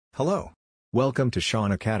Hello. Welcome to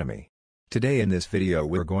Shaun Academy. Today in this video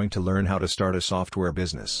we're going to learn how to start a software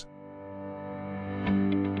business.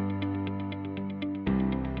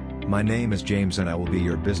 My name is James and I will be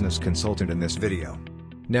your business consultant in this video.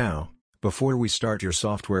 Now, before we start your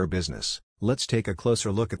software business, let's take a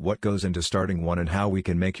closer look at what goes into starting one and how we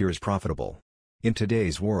can make yours profitable. In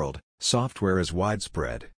today's world, software is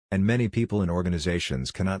widespread, and many people and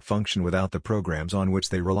organizations cannot function without the programs on which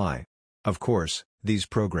they rely. Of course, these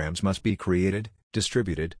programs must be created,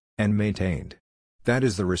 distributed, and maintained. That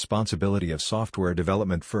is the responsibility of software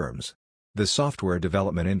development firms. The software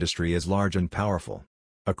development industry is large and powerful.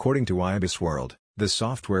 According to IBISWorld, the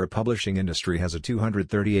software publishing industry has a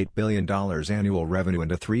 $238 billion annual revenue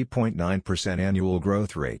and a 3.9% annual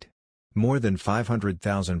growth rate. More than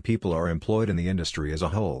 500,000 people are employed in the industry as a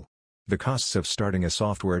whole. The costs of starting a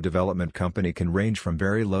software development company can range from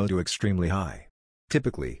very low to extremely high.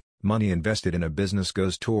 Typically, money invested in a business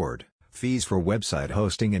goes toward fees for website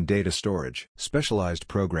hosting and data storage, specialized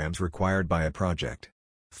programs required by a project,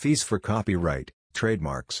 fees for copyright,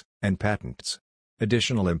 trademarks, and patents,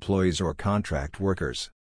 additional employees or contract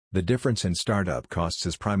workers. The difference in startup costs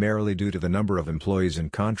is primarily due to the number of employees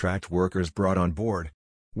and contract workers brought on board.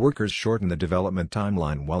 Workers shorten the development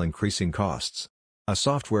timeline while increasing costs. A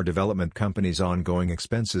software development company's ongoing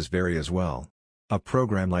expenses vary as well. A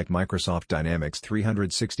program like Microsoft Dynamics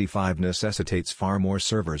 365 necessitates far more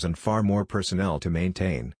servers and far more personnel to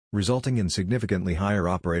maintain, resulting in significantly higher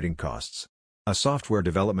operating costs. A software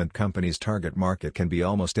development company's target market can be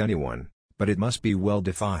almost anyone, but it must be well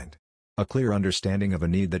defined. A clear understanding of a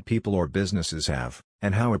need that people or businesses have,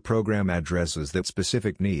 and how a program addresses that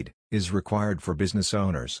specific need, is required for business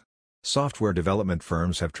owners. Software development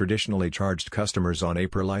firms have traditionally charged customers on a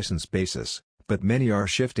per-license basis, but many are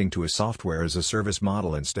shifting to a software-as-a-service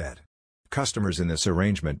model instead. Customers in this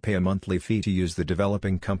arrangement pay a monthly fee to use the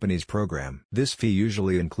developing company's program. This fee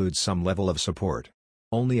usually includes some level of support.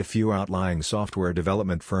 Only a few outlying software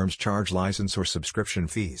development firms charge license or subscription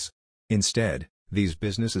fees. Instead, these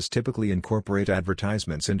businesses typically incorporate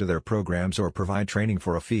advertisements into their programs or provide training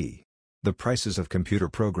for a fee. The prices of computer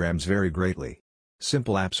programs vary greatly.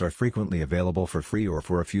 Simple apps are frequently available for free or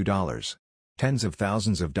for a few dollars. Tens of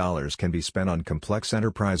thousands of dollars can be spent on complex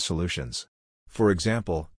enterprise solutions. For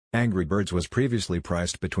example, Angry Birds was previously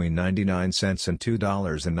priced between 99 cents and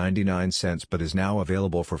 $2.99 but is now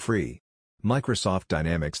available for free. Microsoft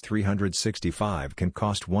Dynamics 365 can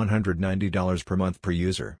cost $190 per month per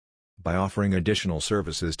user. By offering additional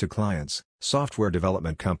services to clients, software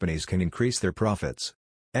development companies can increase their profits.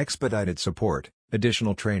 Expedited support,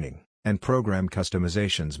 additional training, and program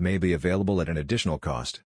customizations may be available at an additional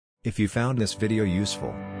cost. If you found this video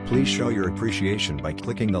useful, please show your appreciation by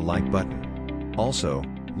clicking the like button. Also,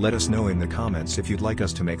 let us know in the comments if you'd like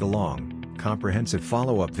us to make a long, comprehensive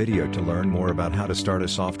follow-up video to learn more about how to start a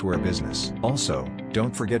software business. Also,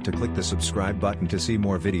 don't forget to click the subscribe button to see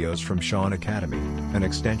more videos from Shaun Academy, an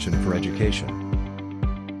extension for education.